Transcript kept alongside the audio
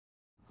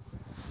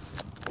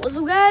What's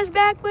up, guys?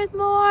 Back with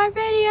more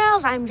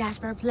videos. I'm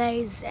Jasper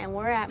Plays, and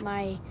we're at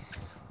my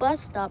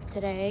bus stop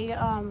today.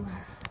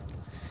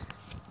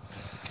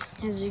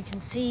 As you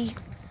can see,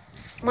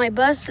 my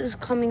bus is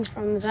coming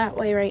from that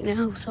way right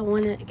now, so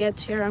when it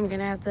gets here, I'm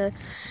gonna have to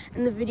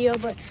end the video.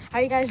 But how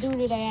you guys doing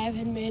today? I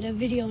haven't made a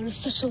video in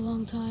such a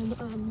long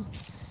time.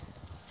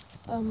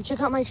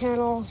 Check out my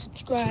channel,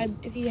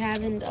 subscribe if you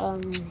haven't.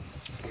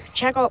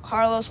 Check out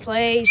Carlos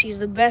Plays. He's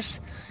the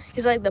best.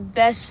 He's like the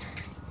best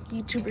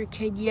YouTuber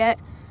kid yet.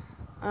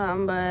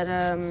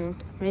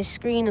 My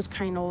screen is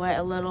kind of wet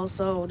a little,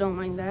 so don't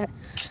mind that.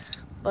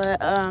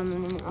 But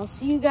I'll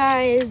see you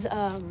guys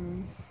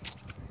in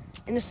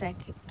a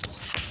second.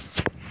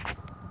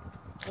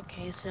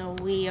 Okay, so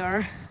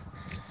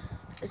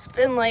it's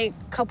been like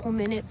a couple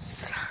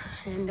minutes,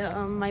 and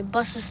my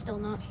bus is still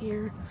not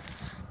here.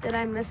 Did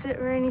I miss it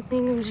or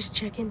anything? I'm just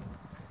checking.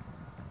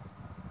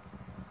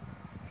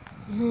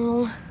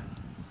 No.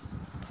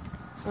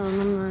 I'm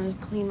gonna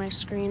clean my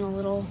screen a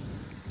little.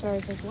 Sorry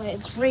if it's wet.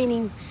 It's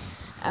raining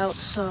out,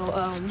 so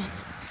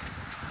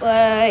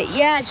but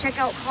yeah, check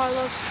out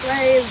Carlos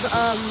Plays.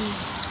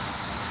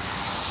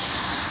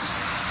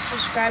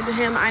 Subscribe to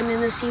him. I'm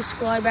in the C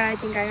squad, but I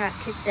think I got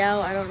kicked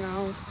out. I don't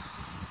know,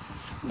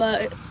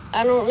 but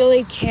I don't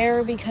really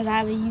care because I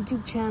have a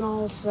YouTube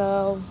channel.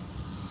 So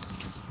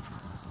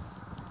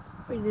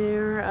right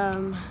there,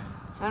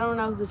 I don't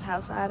know whose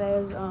house that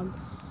is.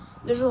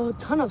 There's a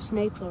ton of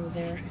snakes over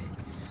there,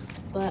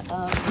 but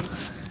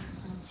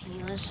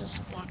let's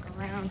just walk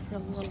around for a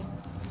little.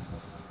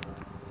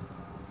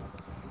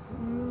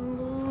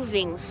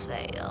 Moving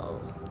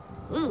sale.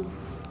 Ooh,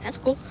 that's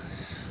cool.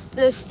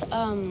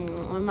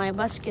 When my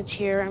bus gets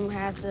here, I'm gonna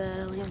have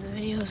to leave the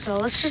video. So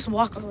let's just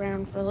walk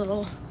around for a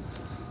little.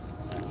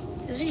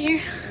 Is it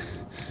here?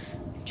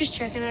 Just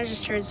checking. I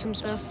just heard some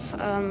stuff.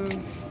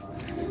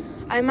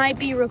 I might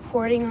be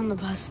recording on the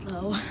bus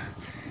though,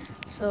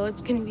 so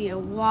it's gonna be a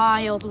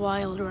wild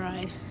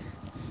ride.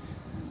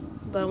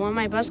 But when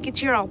my bus gets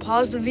here, I'll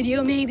pause the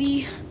video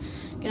maybe,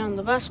 get on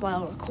the bus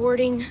while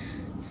recording.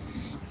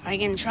 If I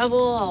get in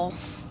trouble, I'll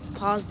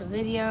pause the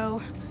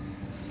video.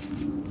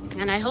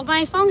 And I hope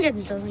my phone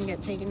doesn't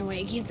get taken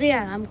away.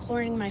 Yeah, I'm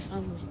recording my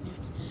phone right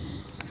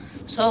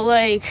now. So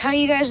like, how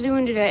you guys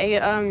doing today?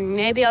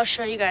 Maybe I'll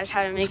show you guys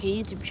how to make a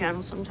YouTube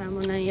channel sometime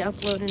when I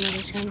upload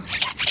another channel.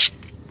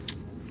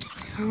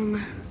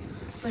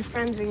 My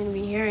friends are gonna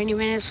be here any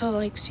minute, so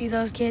like, see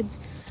those kids?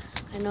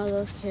 I know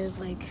those kids,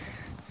 like,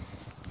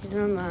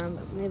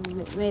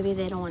 maybe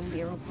they don't want to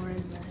be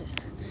recorded, but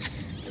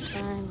it's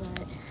fine.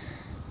 But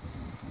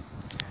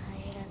how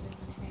you guys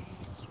doing today?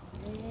 It's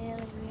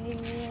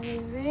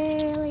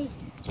really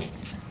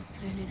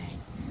today.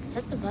 Is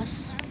that the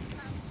bus?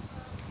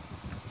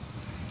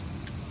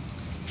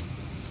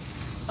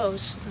 Oh,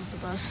 it's not the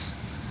bus.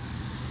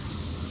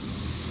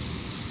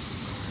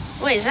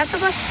 Wait, is that the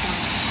bus?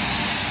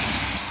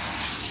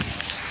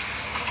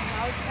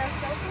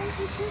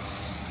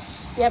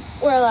 Yep,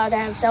 we're allowed to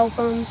have cell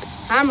phones.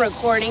 I'm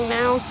recording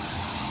now.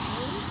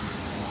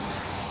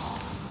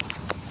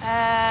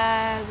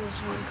 There's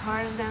some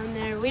cars down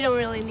there. We don't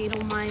really need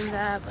to mind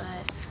that,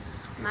 but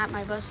I'm at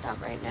my bus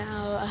stop right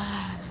now.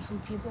 There's some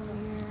people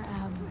here.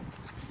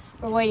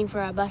 We're waiting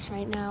for our bus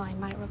right now. I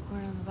might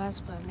record on the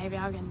bus, but maybe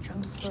I'll get in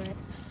trouble for it.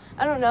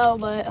 I don't know,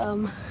 but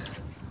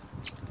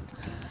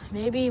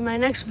maybe my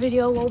next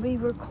video will be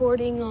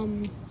recording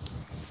in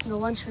the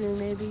lunchroom.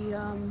 Maybe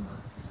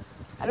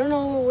I don't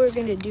know what we're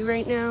gonna do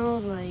right now.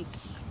 Like,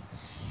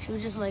 should we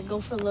just like go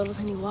for a little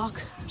tiny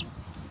walk?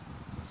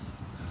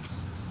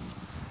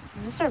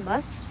 Is this our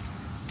bus?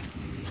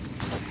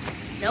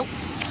 Nope.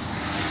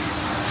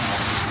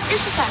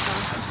 It's the back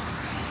one.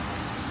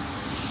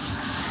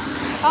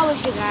 Probably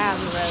should get out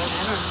of the road.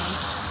 I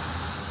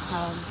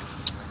don't know.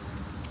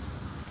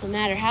 No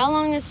matter how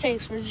long this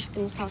takes, we're just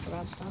gonna talk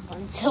about stuff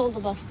until the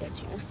bus gets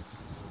here.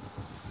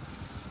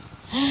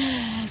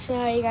 So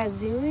how you guys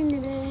doing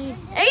today?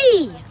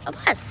 Hey, a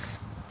bus.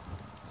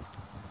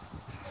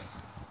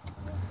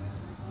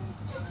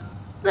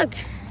 Look,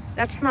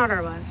 that's not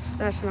our bus.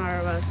 That's not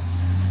our bus.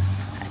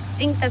 I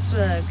think that's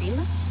a green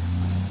bus.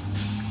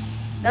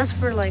 That's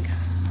for like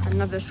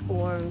another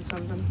school or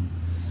something.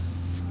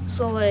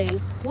 So like,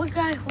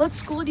 what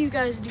school do you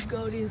guys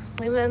go to?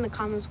 Leave it in the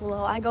comments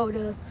below. I go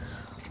to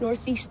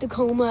Northeast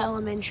Tacoma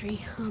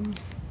Elementary.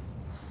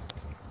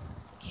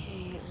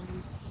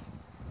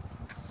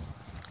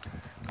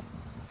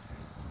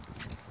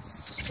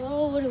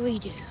 So what do we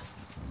do?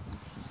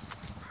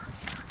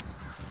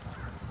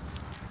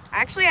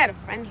 I actually had a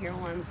friend here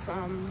once.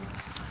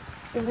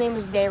 His name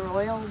was Day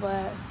Royal,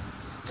 but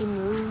he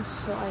moved,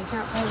 so I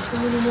can't play with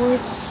him anymore.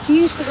 He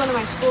used to go to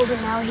my school, but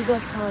now he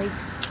goes to like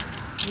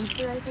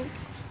Luther, I think.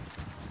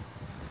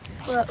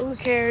 But who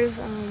cares?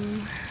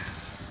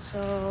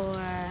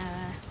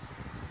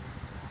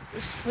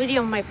 This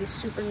video might be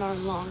super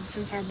long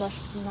since our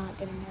bus is not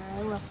getting there.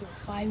 I left like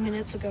 5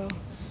 minutes ago.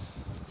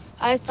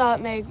 I thought,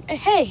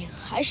 hey,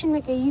 I should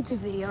make a YouTube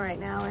video right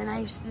now, and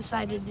I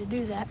decided to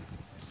do that.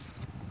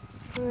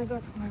 I'm gonna go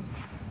to my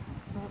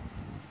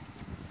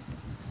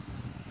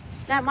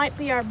that might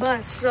be our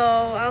bus. So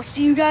I'll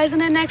see you guys in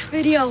the next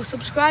video.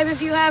 Subscribe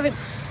if you haven't.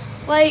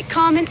 Like,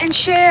 comment, and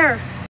share.